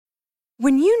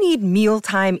When you need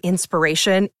mealtime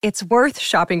inspiration, it's worth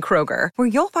shopping Kroger, where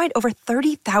you'll find over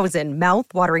 30,000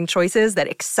 mouth-watering choices that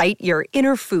excite your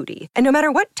inner foodie. And no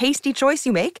matter what tasty choice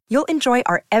you make, you'll enjoy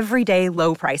our everyday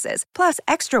low prices, plus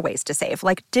extra ways to save,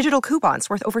 like digital coupons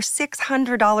worth over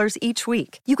 $600 each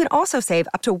week. You can also save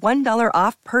up to $1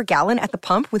 off per gallon at the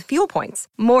pump with fuel points.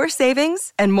 More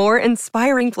savings and more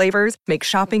inspiring flavors make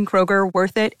shopping Kroger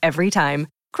worth it every time.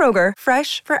 Kroger,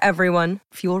 fresh for everyone.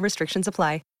 Fuel restrictions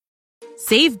apply.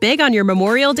 Save big on your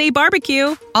Memorial Day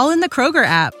barbecue, all in the Kroger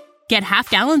app. Get half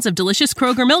gallons of delicious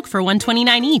Kroger milk for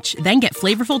 $1.29 each. Then get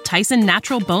flavorful Tyson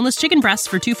natural boneless chicken breasts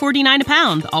for $2.49 a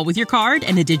pound, all with your card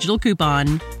and a digital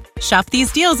coupon. Shop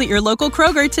these deals at your local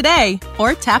Kroger today,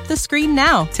 or tap the screen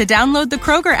now to download the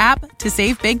Kroger app to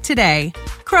save big today.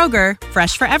 Kroger,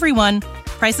 fresh for everyone.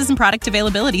 Prices and product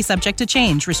availability subject to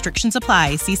change. Restrictions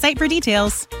apply. See site for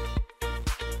details.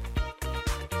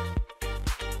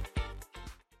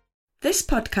 This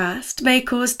podcast may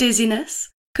cause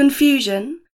dizziness,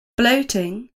 confusion,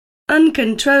 bloating,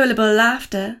 uncontrollable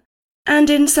laughter, and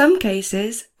in some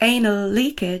cases, anal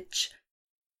leakage.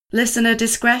 Listener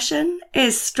discretion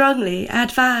is strongly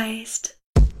advised.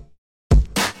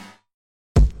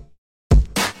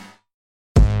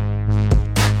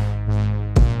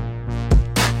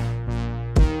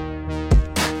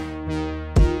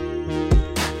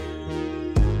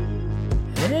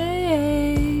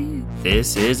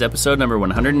 This is episode number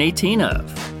 118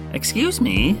 of Excuse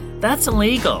Me, That's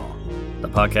Illegal. The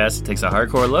podcast that takes a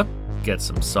hardcore look, gets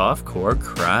some softcore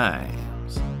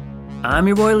crimes. I'm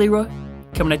your boy Leroy,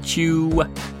 coming at you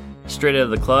straight out of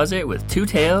the closet with two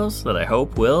tales that I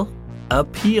hope will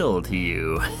appeal to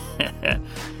you.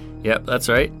 Yep, that's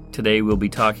right. Today we'll be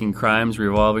talking crimes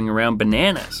revolving around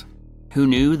bananas. Who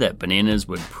knew that bananas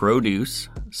would produce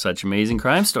such amazing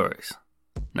crime stories?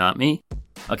 Not me.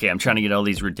 Okay, I'm trying to get all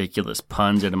these ridiculous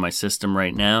puns out of my system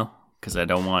right now because I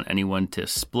don't want anyone to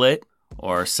split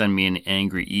or send me an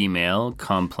angry email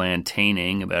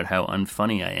complaining about how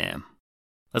unfunny I am.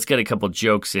 Let's get a couple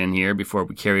jokes in here before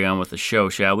we carry on with the show,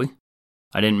 shall we?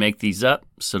 I didn't make these up,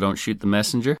 so don't shoot the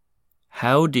messenger.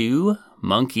 How do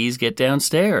monkeys get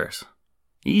downstairs?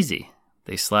 Easy.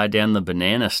 They slide down the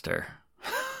banister.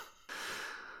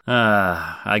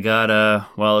 I got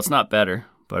well, it's not better,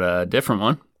 but a different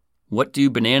one. What do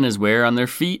bananas wear on their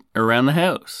feet around the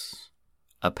house?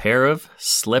 A pair of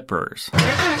slippers.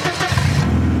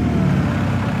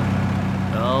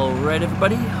 All right,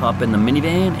 everybody, hop in the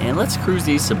minivan and let's cruise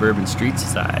these suburban streets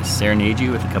as I serenade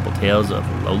you with a couple tales of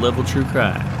low-level true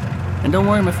crime. And don't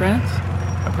worry, my friends,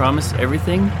 I promise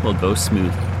everything will go smoothly.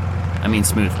 I mean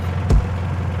smoothly.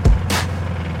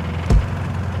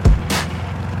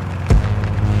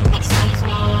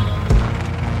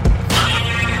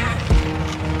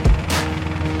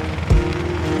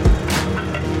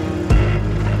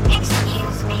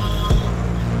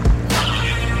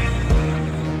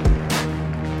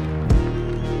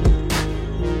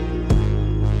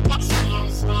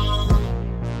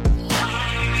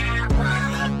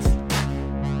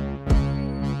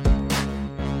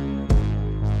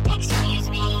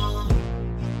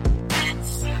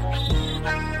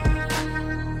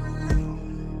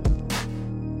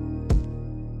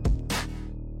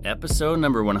 Episode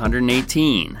number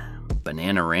 118,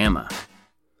 Bananarama.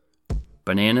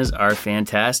 Bananas are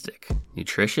fantastic,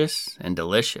 nutritious, and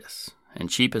delicious, and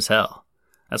cheap as hell.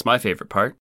 That's my favorite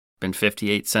part. Been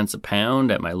 58 cents a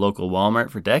pound at my local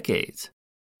Walmart for decades.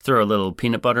 Throw a little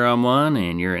peanut butter on one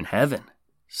and you're in heaven.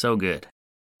 So good.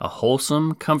 A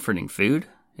wholesome, comforting food,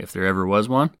 if there ever was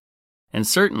one. And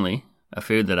certainly a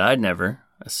food that I'd never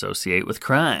associate with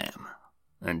crime.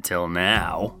 Until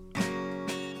now.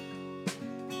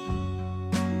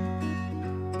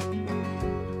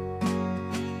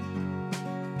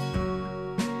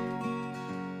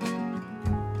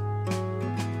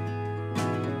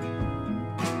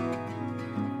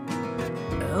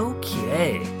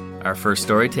 Okay, our first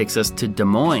story takes us to Des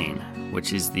Moines,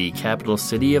 which is the capital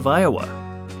city of Iowa.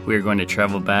 We are going to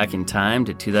travel back in time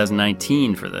to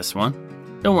 2019 for this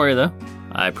one. Don't worry though,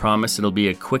 I promise it'll be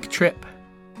a quick trip.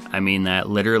 I mean that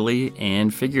literally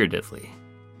and figuratively.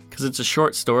 Because it's a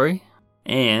short story,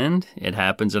 and it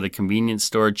happens at a convenience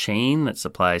store chain that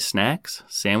supplies snacks,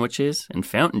 sandwiches, and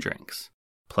fountain drinks,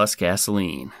 plus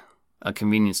gasoline. A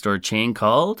convenience store chain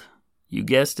called, you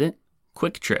guessed it,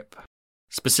 Quick Trip.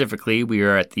 Specifically, we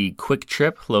are at the Quick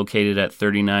Trip located at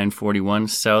 3941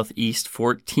 Southeast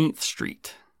 14th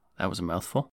Street. That was a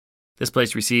mouthful. This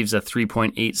place receives a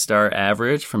 3.8 star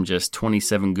average from just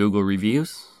 27 Google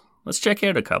reviews. Let's check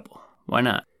out a couple. Why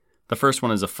not? The first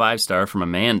one is a 5-star from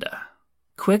Amanda.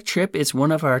 Quick Trip is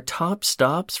one of our top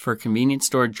stops for convenience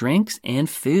store drinks and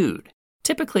food.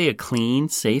 Typically a clean,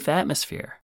 safe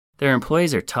atmosphere. Their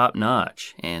employees are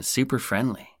top-notch and super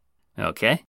friendly.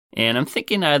 Okay? And I'm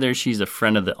thinking either she's a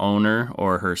friend of the owner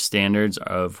or her standards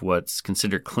of what's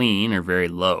considered clean are very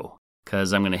low,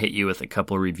 because I'm going to hit you with a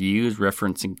couple reviews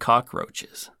referencing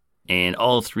cockroaches. And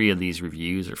all 3 of these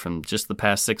reviews are from just the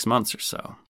past 6 months or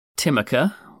so.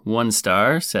 Timika, 1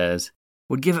 star, says,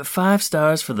 would give it 5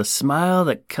 stars for the smile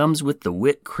that comes with the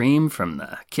whipped cream from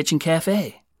the kitchen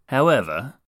cafe.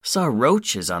 However, saw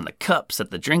roaches on the cups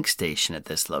at the drink station at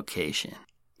this location.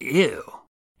 Ew.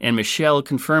 And Michelle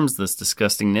confirms this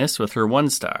disgustingness with her 1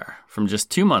 star from just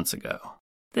 2 months ago.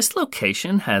 This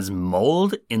location has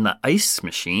mold in the ice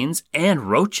machines and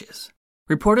roaches.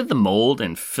 Reported the mold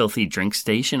and filthy drink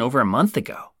station over a month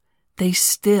ago. They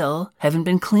still haven't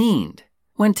been cleaned.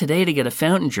 Went today to get a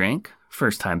fountain drink,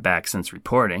 first time back since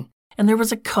reporting, and there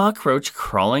was a cockroach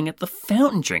crawling at the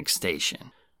fountain drink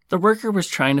station. The worker was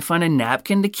trying to find a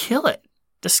napkin to kill it.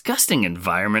 Disgusting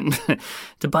environment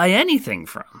to buy anything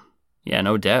from. Yeah,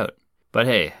 no doubt. But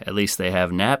hey, at least they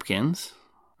have napkins.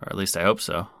 Or at least I hope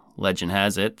so. Legend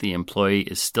has it, the employee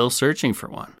is still searching for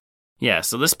one. Yeah,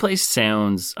 so this place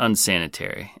sounds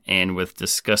unsanitary. And with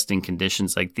disgusting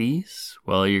conditions like these,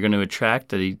 well, you're going to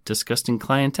attract a disgusting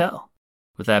clientele.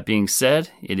 With that being said,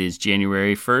 it is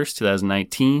January 1st,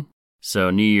 2019.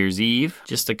 So New Year's Eve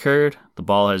just occurred. The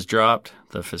ball has dropped.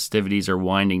 The festivities are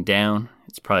winding down.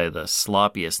 It's probably the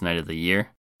sloppiest night of the year.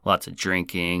 Lots of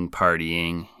drinking,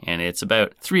 partying, and it's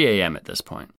about 3 a.m. at this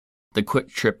point. The Quick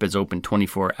Trip is open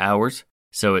 24 hours,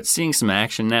 so it's seeing some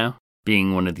action now,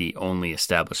 being one of the only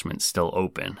establishments still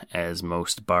open, as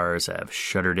most bars have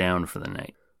shuttered down for the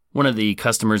night. One of the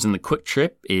customers in the Quick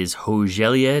Trip is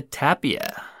Rogelia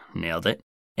Tapia. Nailed it.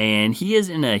 And he is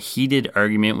in a heated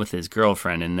argument with his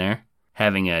girlfriend in there,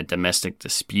 having a domestic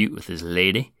dispute with his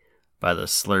lady by the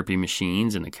Slurpee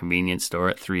machines in a convenience store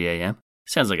at 3 a.m.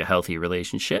 Sounds like a healthy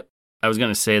relationship. I was going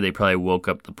to say they probably woke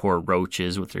up the poor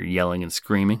roaches with their yelling and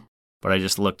screaming, but I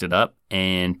just looked it up,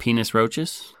 and penis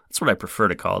roaches, that's what I prefer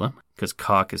to call them, because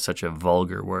cock is such a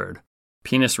vulgar word.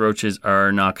 Penis roaches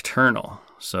are nocturnal,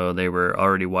 so they were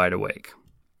already wide awake.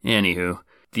 Anywho,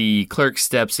 the clerk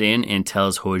steps in and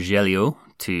tells Rogelio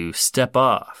to step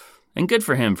off, and good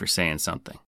for him for saying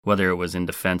something, whether it was in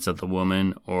defense of the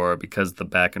woman or because the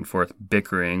back and forth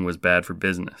bickering was bad for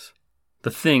business. The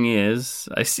thing is,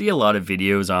 I see a lot of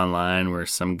videos online where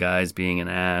some guy's being an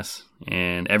ass,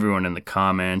 and everyone in the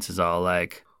comments is all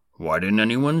like, why didn't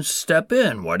anyone step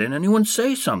in? Why didn't anyone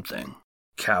say something?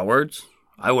 Cowards.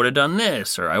 I would have done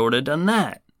this, or I would have done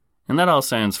that. And that all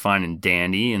sounds fine and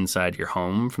dandy inside your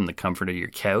home from the comfort of your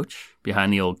couch,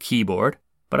 behind the old keyboard,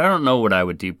 but I don't know what I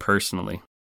would do personally.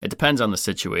 It depends on the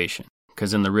situation,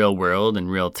 because in the real world, in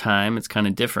real time, it's kind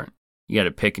of different. You got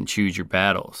to pick and choose your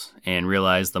battles and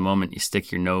realize the moment you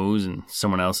stick your nose in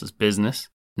someone else's business,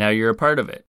 now you're a part of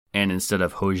it. And instead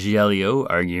of Rogelio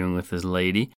arguing with his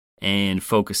lady and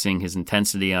focusing his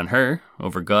intensity on her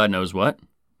over God knows what,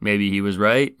 maybe he was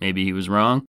right, maybe he was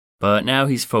wrong, but now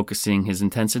he's focusing his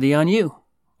intensity on you,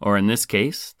 or in this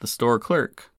case, the store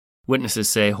clerk. Witnesses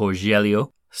say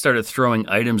Rogelio started throwing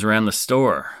items around the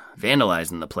store,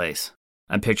 vandalizing the place.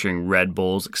 I'm picturing Red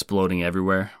Bulls exploding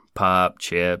everywhere. Pop,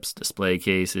 chips, display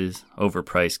cases,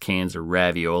 overpriced cans of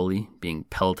ravioli being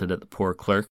pelted at the poor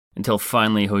clerk, until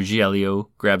finally Rogelio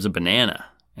grabs a banana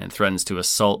and threatens to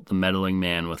assault the meddling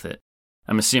man with it.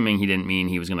 I'm assuming he didn't mean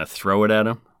he was going to throw it at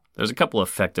him. There's a couple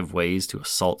effective ways to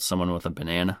assault someone with a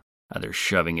banana, either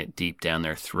shoving it deep down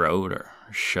their throat or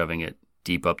shoving it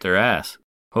deep up their ass.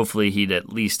 Hopefully he'd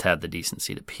at least have the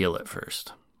decency to peel it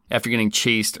first. After getting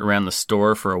chased around the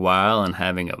store for a while and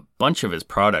having a bunch of his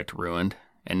product ruined,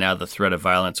 and now the threat of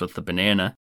violence with the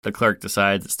banana, the clerk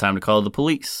decides it's time to call the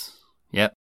police.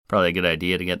 Yep, probably a good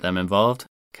idea to get them involved,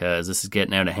 because this is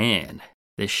getting out of hand.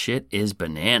 This shit is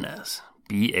bananas.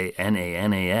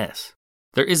 B-A-N-A-N-A-S.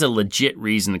 There is a legit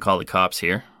reason to call the cops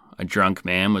here. A drunk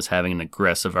man was having an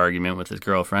aggressive argument with his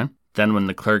girlfriend. Then when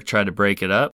the clerk tried to break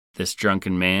it up, this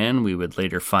drunken man, we would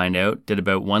later find out, did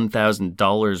about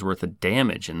 $1,000 worth of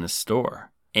damage in this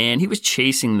store. And he was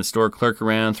chasing the store clerk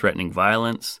around, threatening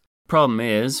violence. Problem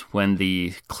is, when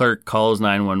the clerk calls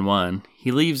 911,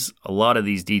 he leaves a lot of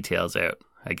these details out,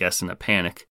 I guess in a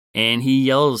panic, and he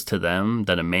yells to them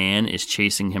that a man is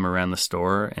chasing him around the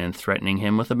store and threatening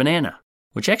him with a banana,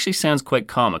 which actually sounds quite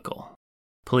comical.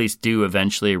 Police do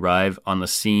eventually arrive on the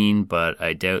scene, but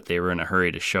I doubt they were in a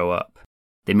hurry to show up.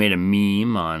 They made a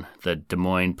meme on the Des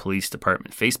Moines Police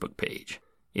Department Facebook page.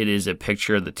 It is a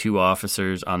picture of the 2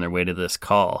 officers on their way to this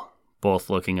call, both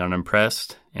looking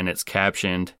unimpressed, and it's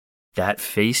captioned, "That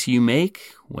face you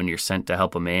make when you're sent to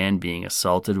help a man being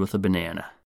assaulted with a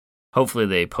banana." Hopefully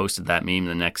they posted that meme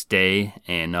the next day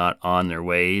and not on their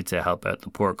way to help out the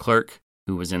poor clerk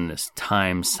who was in this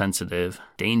time-sensitive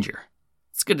danger.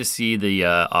 It's good to see the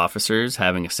officers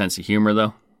having a sense of humor,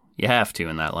 though. You have to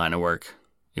in that line of work.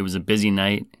 It was a busy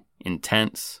night,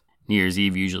 intense. New Year's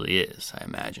Eve usually is, I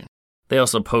imagine. They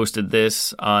also posted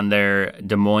this on their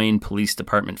Des Moines Police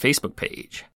Department Facebook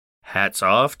page. Hats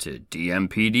off to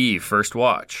DMPD First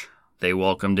Watch. They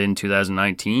welcomed in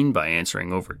 2019 by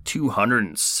answering over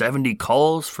 270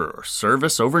 calls for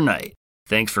service overnight.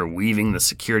 Thanks for weaving the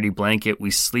security blanket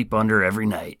we sleep under every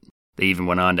night. They even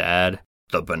went on to add,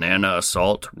 the banana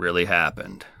assault really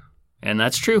happened. And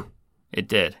that's true. It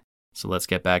did. So let's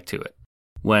get back to it.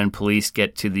 When police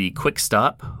get to the quick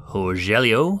stop,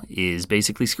 Rogelio is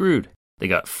basically screwed. They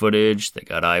got footage, they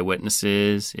got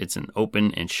eyewitnesses, it's an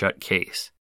open and shut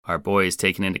case. Our boy is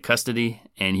taken into custody,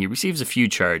 and he receives a few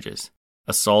charges.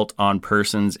 Assault on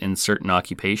persons in certain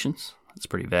occupations, that's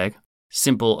pretty vague.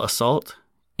 Simple assault,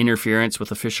 interference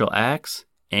with official acts,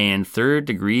 and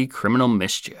third-degree criminal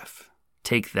mischief.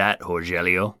 Take that,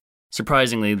 Rogelio.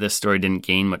 Surprisingly, this story didn't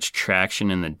gain much traction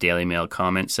in the Daily Mail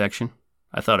comment section.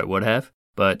 I thought it would have,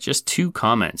 but just 2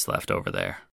 comments left over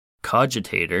there.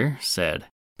 Cogitator said,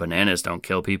 bananas don't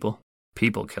kill people,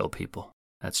 people kill people.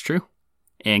 That's true.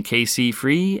 And KC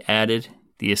Free added,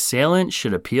 the assailant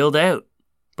should have peeled out,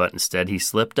 but instead he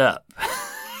slipped up.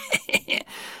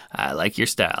 I like your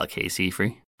style, KC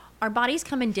Free. Our bodies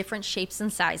come in different shapes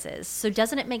and sizes, so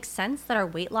doesn't it make sense that our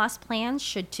weight loss plans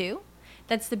should too?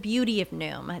 That's the beauty of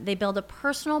Noom. They build a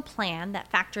personal plan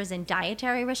that factors in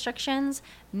dietary restrictions,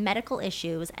 medical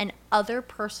issues, and other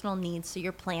personal needs so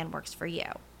your plan works for you.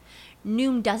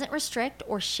 Noom doesn't restrict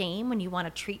or shame when you want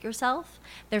to treat yourself.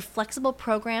 Their flexible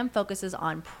program focuses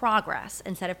on progress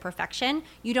instead of perfection.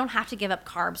 You don't have to give up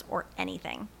carbs or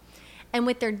anything. And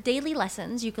with their daily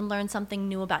lessons, you can learn something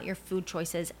new about your food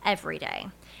choices every day.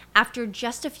 After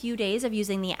just a few days of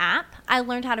using the app, I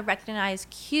learned how to recognize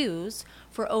cues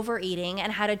for overeating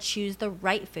and how to choose the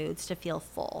right foods to feel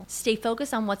full. Stay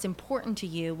focused on what's important to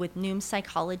you with Noom's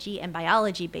psychology and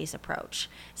biology-based approach.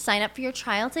 Sign up for your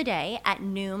trial today at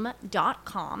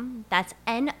Noom.com. That's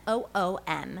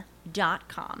Noom.com.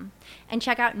 And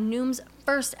check out Noom's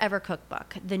first ever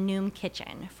cookbook, The Noom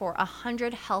Kitchen, for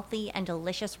 100 healthy and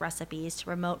delicious recipes to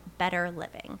promote better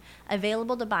living.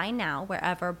 Available to buy now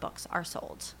wherever books are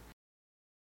sold.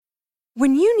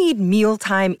 When you need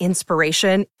mealtime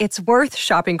inspiration, it's worth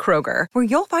shopping Kroger, where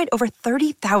you'll find over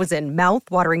 30,000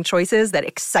 mouth-watering choices that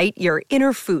excite your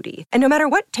inner foodie. And no matter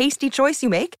what tasty choice you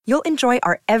make, you'll enjoy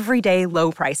our everyday low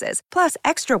prices, plus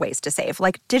extra ways to save,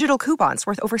 like digital coupons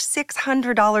worth over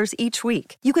 $600 each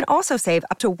week. You can also save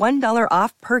up to $1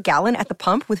 off per gallon at the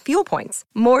pump with fuel points.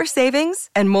 More savings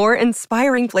and more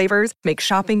inspiring flavors make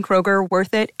shopping Kroger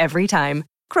worth it every time.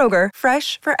 Kroger,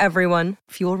 fresh for everyone.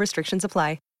 Fuel restrictions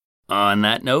apply. On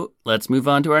that note, let's move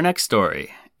on to our next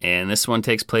story. And this one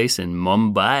takes place in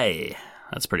Mumbai.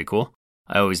 That's pretty cool.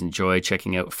 I always enjoy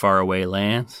checking out faraway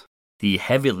lands. The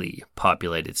heavily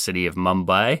populated city of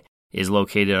Mumbai is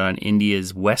located on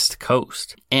India's west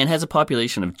coast and has a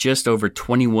population of just over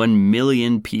 21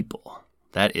 million people.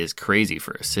 That is crazy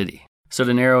for a city. So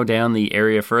to narrow down the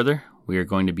area further, we are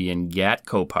going to be in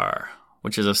Ghatkopar,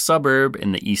 which is a suburb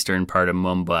in the eastern part of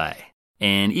Mumbai.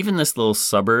 And even this little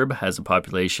suburb has a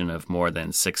population of more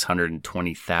than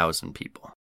 620,000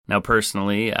 people. Now,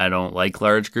 personally, I don't like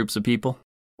large groups of people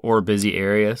or busy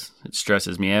areas. It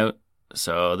stresses me out.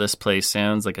 So this place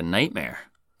sounds like a nightmare.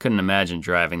 Couldn't imagine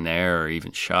driving there or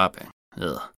even shopping.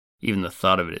 Ugh. Even the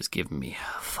thought of it is giving me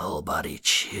full body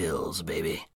chills,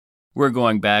 baby. We're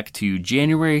going back to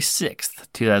January 6th,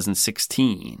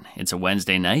 2016. It's a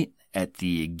Wednesday night at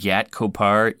the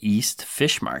Ghatkopar East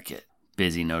Fish Market.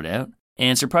 Busy, no doubt.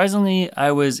 And surprisingly,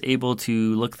 I was able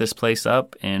to look this place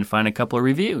up and find a couple of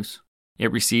reviews.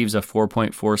 It receives a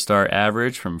 4.4-star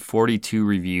average from 42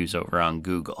 reviews over on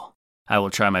Google. I will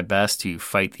try my best to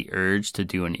fight the urge to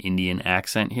do an Indian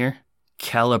accent here.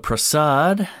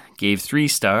 Kalaprasad gave 3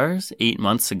 stars 8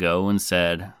 months ago and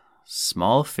said,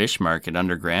 small fish market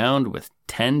underground with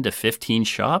 10 to 15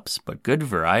 shops, but good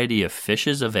variety of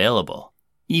fishes available.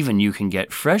 Even you can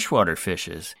get freshwater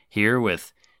fishes here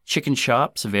with chicken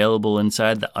shops available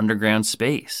inside the underground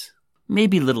space.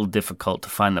 Maybe a little difficult to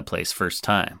find the place first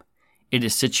time. It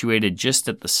is situated just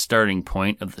at the starting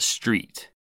point of the street.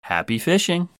 Happy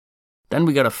fishing. Then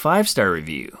we got a 5-star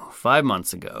review 5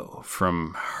 months ago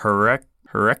from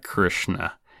Hare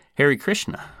Krishna,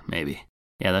 maybe.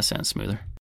 Yeah, that sounds smoother.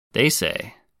 They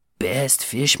say, best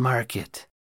fish market.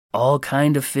 All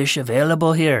kind of fish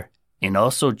available here. And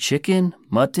also chicken,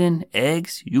 mutton,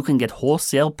 eggs. You can get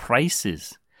wholesale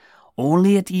prices.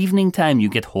 Only at evening time you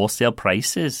get wholesale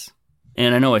prices.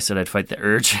 And I know I said I'd fight the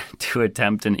urge to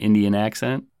attempt an Indian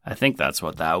accent. I think that's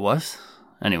what that was.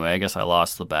 Anyway, I guess I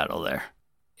lost the battle there.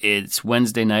 It's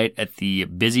Wednesday night at the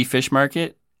busy fish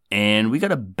market, and we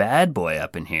got a bad boy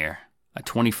up in here. A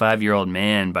 25-year-old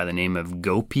man by the name of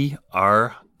Gopi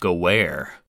R. Gaware.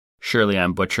 Surely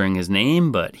I'm butchering his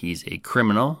name, but he's a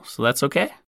criminal, so that's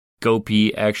okay.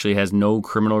 Gopi actually has no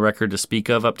criminal record to speak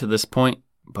of up to this point,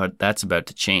 but that's about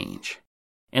to change.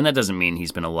 And that doesn't mean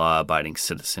he's been a law-abiding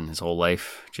citizen his whole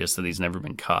life, just that he's never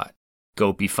been caught.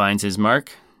 Gopi finds his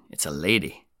mark. It's a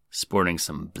lady, sporting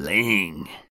some bling.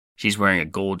 She's wearing a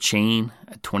gold chain,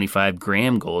 a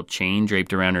 25-gram gold chain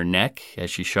draped around her neck as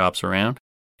she shops around.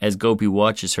 As Gopi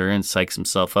watches her and psychs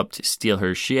himself up to steal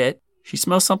her shit, she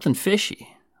smells something fishy,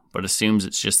 but assumes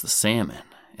it's just the salmon,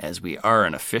 as we are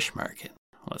in a fish market.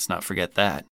 Let's not forget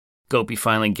that. Gopi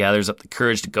finally gathers up the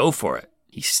courage to go for it.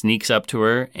 He sneaks up to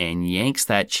her and yanks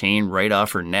that chain right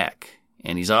off her neck,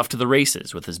 and he's off to the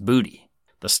races with his booty.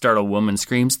 The startled woman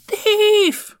screams,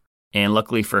 "Thief!" And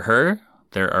luckily for her,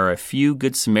 there are a few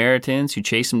good Samaritans who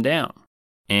chase him down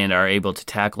and are able to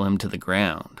tackle him to the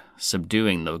ground,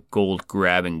 subduing the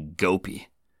gold-grabbing Gopi.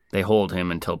 They hold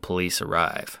him until police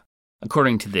arrive.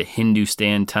 According to the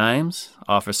Hindustan Times,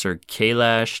 Officer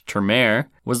Kailash Termer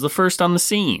was the first on the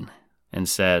scene and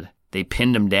said, "They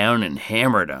pinned him down and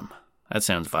hammered him." That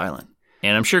sounds violent.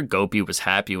 And I'm sure Gopi was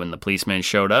happy when the policeman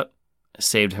showed up,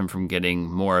 saved him from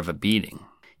getting more of a beating.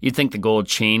 You'd think the gold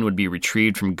chain would be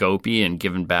retrieved from Gopi and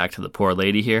given back to the poor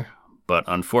lady here, but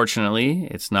unfortunately,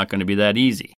 it's not going to be that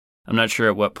easy. I'm not sure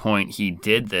at what point he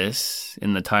did this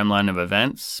in the timeline of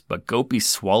events, but Gopi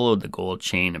swallowed the gold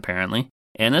chain apparently.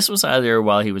 And this was either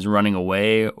while he was running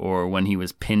away or when he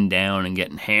was pinned down and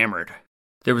getting hammered.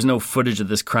 There was no footage of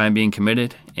this crime being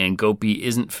committed, and Gopi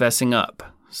isn't fessing up.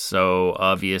 So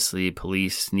obviously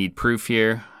police need proof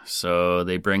here, so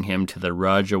they bring him to the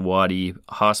Rajawati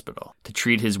hospital to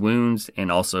treat his wounds and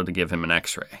also to give him an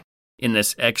x-ray. In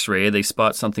this x-ray, they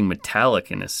spot something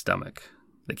metallic in his stomach.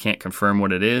 They can't confirm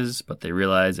what it is, but they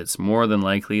realize it's more than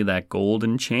likely that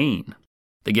golden chain.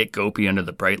 They get Gopi under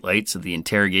the bright lights of the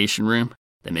interrogation room.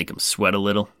 They make him sweat a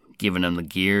little, giving him the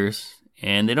gears,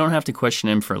 and they don't have to question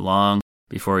him for long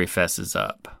before he fesses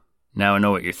up. Now I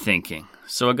know what you're thinking.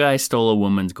 So a guy stole a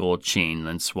woman's gold chain and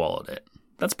then swallowed it.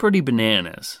 That's pretty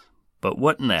bananas. But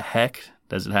what in the heck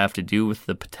does it have to do with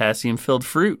the potassium-filled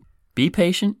fruit? Be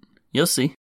patient. You'll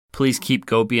see. Police keep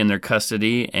Gopi in their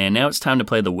custody, and now it's time to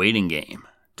play the waiting game.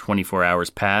 24 hours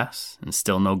pass, and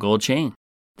still no gold chain.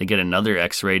 They get another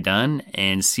x-ray done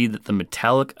and see that the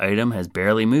metallic item has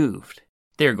barely moved.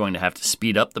 They're going to have to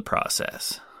speed up the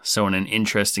process. So in an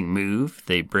interesting move,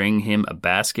 they bring him a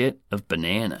basket of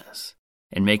bananas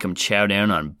and make him chow down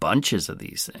on bunches of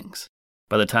these things.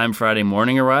 By the time Friday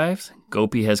morning arrives,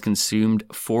 Gopi has consumed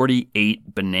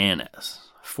 48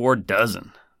 bananas. 4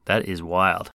 dozen. That is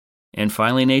wild. And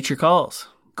finally, nature calls.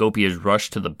 Gopi is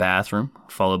rushed to the bathroom,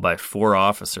 followed by 4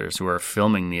 officers who are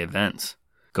filming the events.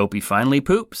 Gopi finally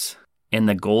poops, and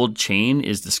the gold chain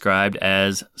is described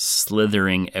as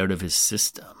slithering out of his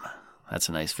system. That's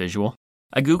a nice visual.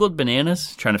 I googled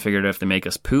bananas, trying to figure out if they make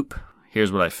us poop.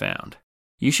 Here's what I found.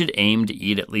 You should aim to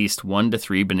eat at least 1 to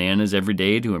 3 bananas every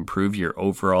day to improve your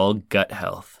overall gut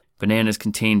health. Bananas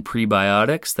contain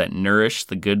prebiotics that nourish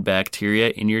the good bacteria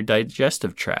in your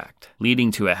digestive tract,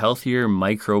 leading to a healthier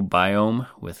microbiome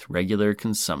with regular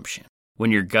consumption.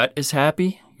 When your gut is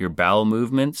happy, your bowel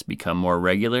movements become more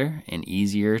regular and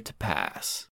easier to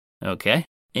pass. Okay?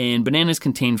 And bananas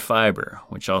contain fiber,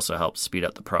 which also helps speed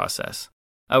up the process.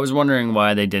 I was wondering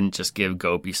why they didn't just give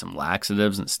Gopi some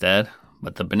laxatives instead,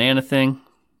 but the banana thing,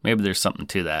 maybe there's something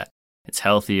to that. It's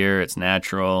healthier, it's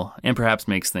natural, and perhaps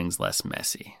makes things less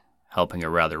messy, helping a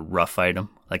rather rough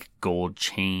item, like a gold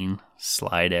chain,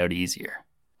 slide out easier.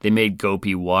 They made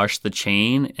Gopi wash the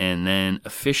chain and then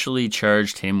officially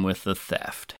charged him with the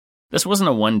theft. This wasn't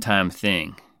a one-time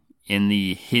thing. In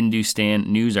the Hindustan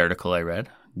news article I read,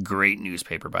 great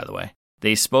newspaper by the way,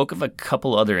 they spoke of a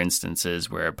couple other instances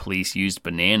where police used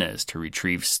bananas to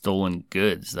retrieve stolen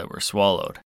goods that were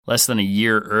swallowed. Less than a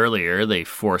year earlier, they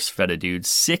force-fed a dude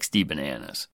 60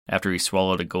 bananas after he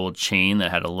swallowed a gold chain that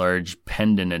had a large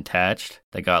pendant attached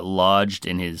that got lodged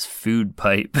in his food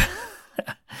pipe.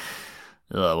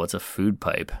 Ugh, what's a food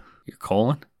pipe? Your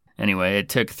colon? Anyway, it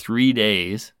took 3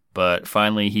 days, but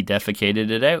finally he defecated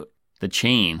it out. The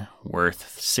chain,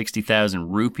 worth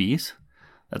 60,000 rupees,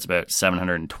 that's about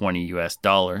 $720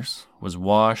 US, was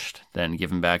washed, then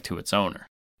given back to its owner.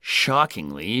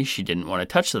 Shockingly, she didn't want to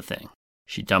touch the thing.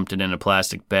 She dumped it in a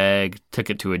plastic bag, took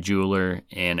it to a jeweler,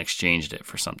 and exchanged it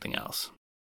for something else.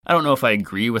 I don't know if I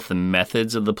agree with the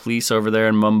methods of the police over there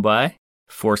in Mumbai,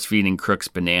 force-feeding crooks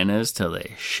bananas till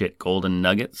they shit golden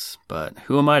nuggets, but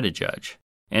who am I to judge?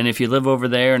 And if you live over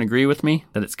there and agree with me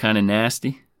that it's kind of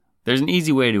nasty, there's an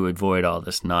easy way to avoid all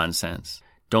this nonsense.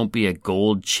 Don't be a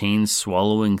gold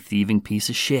chain-swallowing, thieving piece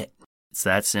of shit. It's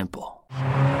that simple.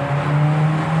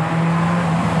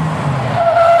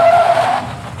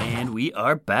 And we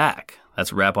are back.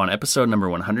 That's a wrap on episode number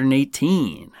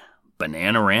 118,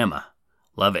 Bananarama.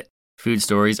 Love it. Food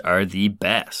stories are the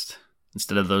best.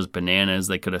 Instead of those bananas,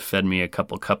 they could have fed me a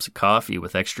couple cups of coffee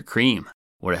with extra cream.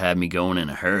 Would have had me going in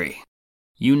a hurry.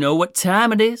 You know what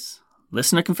time it is.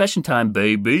 Listener confession time,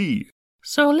 baby.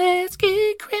 So let's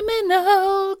get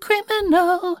criminal,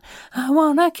 criminal. I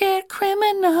wanna get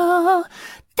criminal.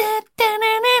 Let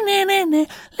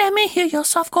me hear your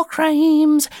softcore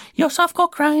crimes. Your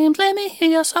softcore crimes. Let me hear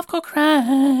your softcore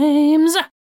crimes.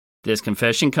 This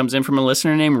confession comes in from a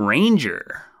listener named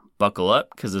Ranger. Buckle up,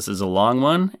 because this is a long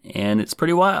one, and it's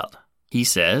pretty wild. He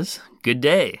says, "Good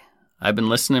day. I've been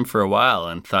listening for a while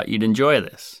and thought you'd enjoy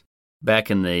this.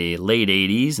 Back in the late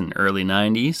 80s and early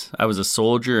 90s, I was a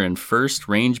soldier in 1st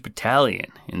Range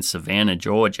Battalion in Savannah,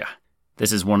 Georgia.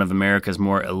 This is one of America's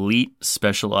more elite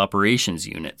special operations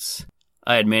units.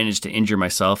 I had managed to injure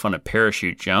myself on a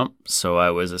parachute jump, so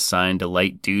I was assigned to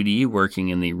light duty working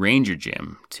in the Ranger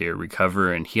Gym to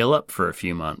recover and heal up for a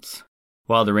few months.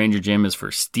 While the Ranger Gym is for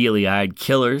steely-eyed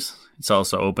killers, it's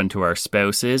also open to our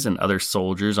spouses and other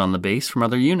soldiers on the base from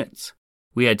other units.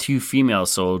 We had 2 female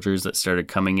soldiers that started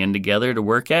coming in together to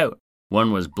work out.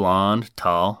 One was blonde,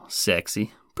 tall,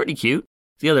 sexy, pretty cute.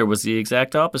 The other was the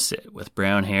exact opposite, with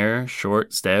brown hair,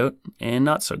 short, stout, and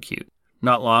not so cute.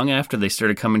 Not long after they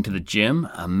started coming to the gym,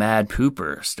 a mad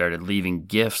pooper started leaving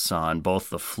gifts on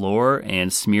both the floor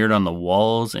and smeared on the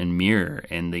walls and mirror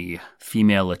in the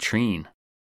female latrine.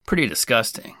 Pretty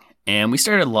disgusting. And we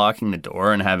started locking the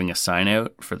door and having a sign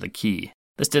out for the key.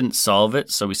 This didn't solve it,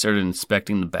 so we started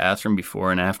inspecting the bathroom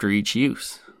before and after each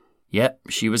use. Yep,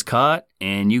 she was caught,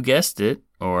 and you guessed it,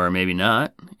 or maybe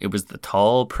not. It was the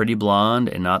tall, pretty blonde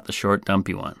and not the short,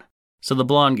 dumpy one. So the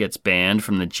blonde gets banned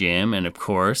from the gym, and of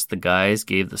course, the guys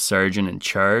gave the sergeant in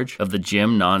charge of the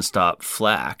gym nonstop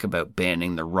flack about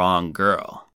banning the wrong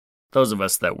girl. Those of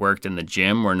us that worked in the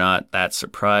gym were not that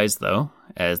surprised, though,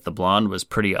 as the blonde was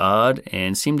pretty odd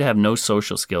and seemed to have no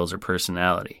social skills or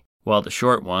personality, while the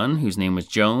short one, whose name was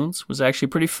Jones, was actually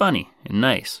pretty funny and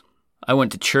nice. I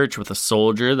went to church with a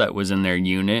soldier that was in their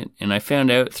unit, and I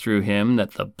found out through him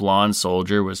that the blonde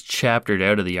soldier was chaptered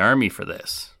out of the army for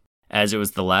this, as it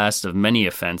was the last of many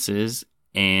offenses,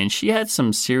 and she had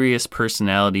some serious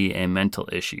personality and mental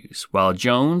issues, while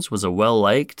Jones was a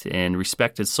well-liked and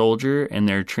respected soldier in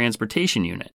their transportation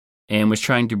unit, and was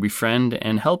trying to befriend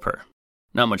and help her.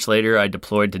 Not much later, I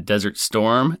deployed to Desert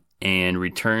Storm, and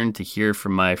returned to hear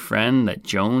from my friend that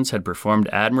Jones had performed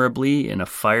admirably in a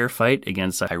firefight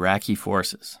against Iraqi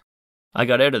forces. I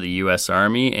got out of the U.S.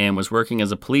 Army and was working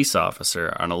as a police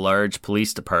officer on a large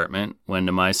police department when,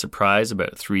 to my surprise,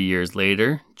 about 3 years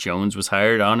later, Jones was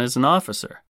hired on as an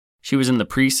officer. She was in the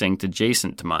precinct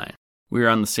adjacent to mine. We were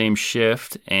on the same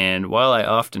shift, and while I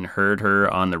often heard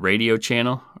her on the radio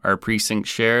channel our precinct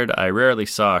shared, I rarely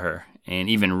saw her, and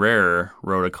even rarer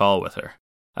wrote a call with her.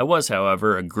 I was,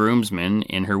 however, a groomsman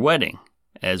in her wedding,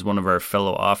 as one of our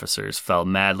fellow officers fell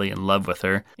madly in love with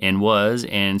her and was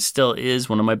and still is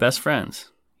one of my best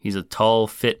friends. He's a tall,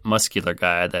 fit, muscular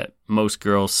guy that most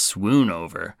girls swoon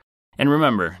over. And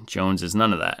remember, Jones is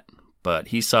none of that, but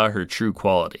he saw her true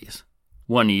qualities.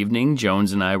 One evening,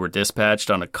 Jones and I were dispatched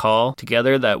on a call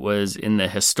together that was in the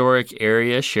historic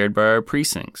area shared by our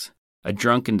precincts. A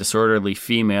drunk and disorderly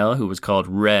female who was called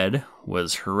Red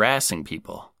was harassing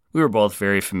people. We were both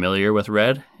very familiar with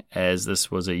Red, as this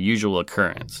was a usual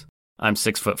occurrence. I'm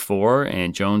 6'4"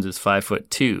 and Jones is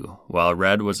 5'2", while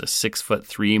Red was a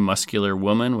 6'3" muscular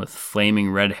woman with flaming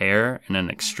red hair and an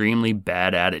extremely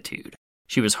bad attitude.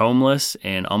 She was homeless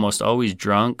and almost always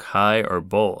drunk, high, or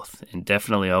both, and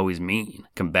definitely always mean,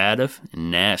 combative,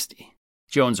 and nasty.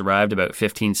 Jones arrived about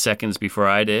 15 seconds before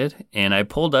I did, and I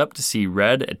pulled up to see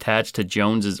Red attached to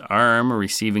Jones's arm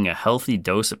receiving a healthy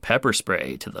dose of pepper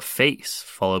spray to the face,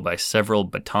 followed by several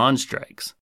baton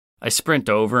strikes. I sprint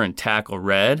over and tackle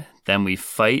Red, then we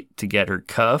fight to get her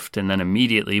cuffed, and then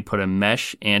immediately put a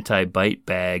mesh anti-bite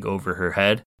bag over her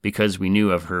head because we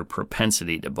knew of her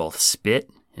propensity to both spit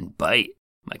and bite,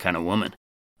 my kind of woman.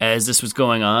 As this was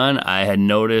going on, I had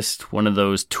noticed one of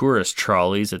those tourist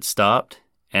trolleys had stopped,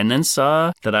 and then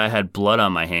saw that I had blood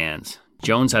on my hands.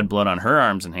 Jones had blood on her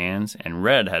arms and hands, and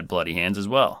Red had bloody hands as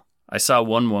well. I saw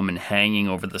one woman hanging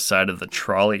over the side of the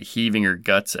trolley, heaving her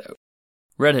guts out.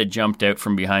 Red had jumped out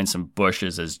from behind some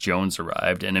bushes as Jones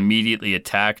arrived and immediately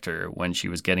attacked her when she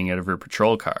was getting out of her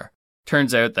patrol car.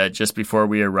 Turns out that just before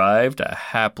we arrived, a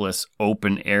hapless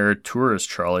open-air tourist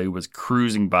trolley was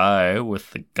cruising by with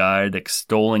the guide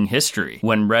extolling history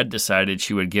when Red decided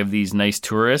she would give these nice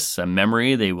tourists a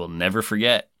memory they will never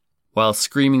forget. While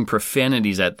screaming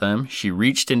profanities at them, she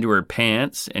reached into her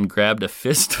pants and grabbed a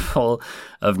fistful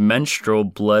of menstrual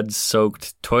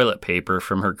blood-soaked toilet paper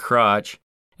from her crotch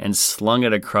and slung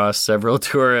it across several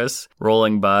tourists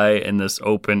rolling by in this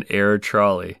open-air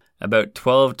trolley. About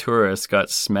 12 tourists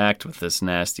got smacked with this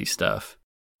nasty stuff.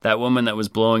 That woman that was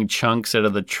blowing chunks out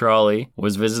of the trolley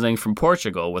was visiting from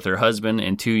Portugal with her husband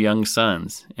and 2 young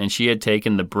sons, and she had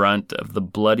taken the brunt of the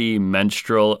bloody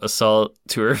menstrual assault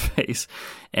to her face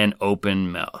and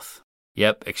open mouth.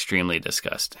 Yep, extremely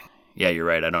disgusting. Yeah, you're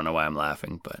right, I don't know why I'm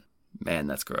laughing, but man,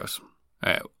 that's gross.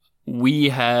 All right. We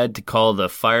had to call the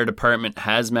fire department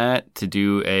hazmat to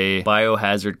do a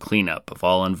biohazard cleanup of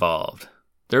all involved.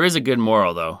 There is a good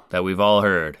moral, though, that we've all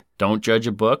heard. Don't judge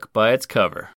a book by its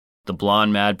cover. The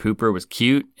blonde mad pooper was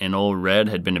cute, and old Red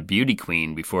had been a beauty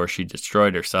queen before she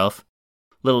destroyed herself.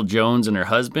 Little Jones and her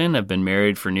husband have been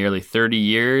married for nearly 30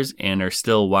 years and are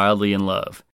still wildly in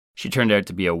love. She turned out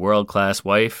to be a world-class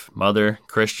wife, mother,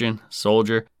 Christian,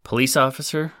 soldier, police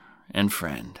officer, and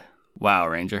friend. Wow,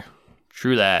 Ranger.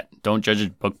 True that. Don't judge a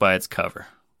book by its cover.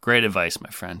 Great advice, my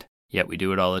friend. Yet we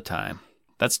do it all the time.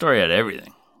 That story had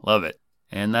everything. Love it.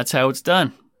 And that's how it's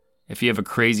done. If you have a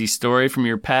crazy story from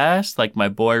your past, like my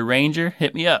boy Ranger,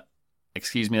 hit me up.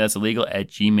 Excuse me, that's illegal, at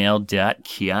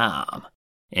gmail.com.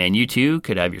 And you too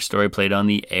could have your story played on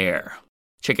the air.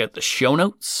 Check out the show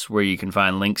notes where you can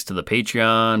find links to the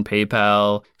Patreon,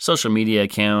 PayPal, social media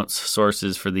accounts,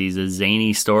 sources for these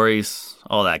zany stories,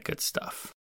 all that good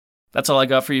stuff. That's all I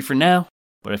got for you for now.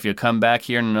 But if you'll come back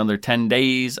here in another 10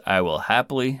 days, I will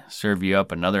happily serve you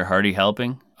up another hearty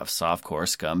helping of softcore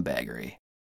scumbaggery.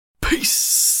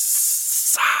 Peace!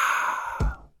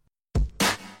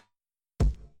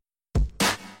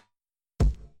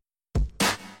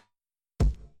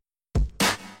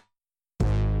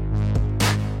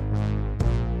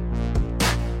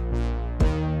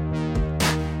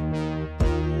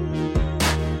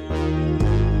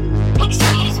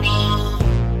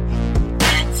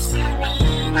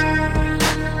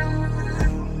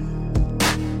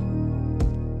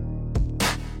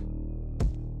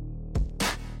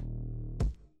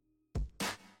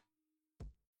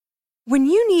 When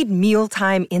you need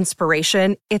mealtime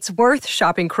inspiration, it's worth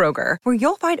shopping Kroger, where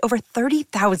you'll find over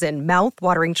 30,000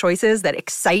 mouth-watering choices that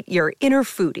excite your inner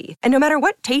foodie. And no matter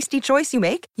what tasty choice you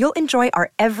make, you'll enjoy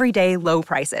our everyday low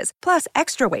prices, plus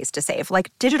extra ways to save,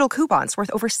 like digital coupons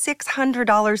worth over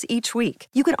 $600 each week.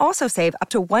 You can also save up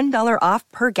to $1 off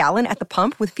per gallon at the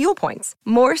pump with fuel points.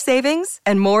 More savings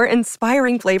and more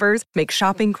inspiring flavors make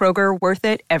shopping Kroger worth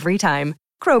it every time.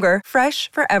 Kroger,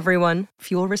 fresh for everyone.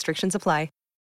 Fuel restrictions apply.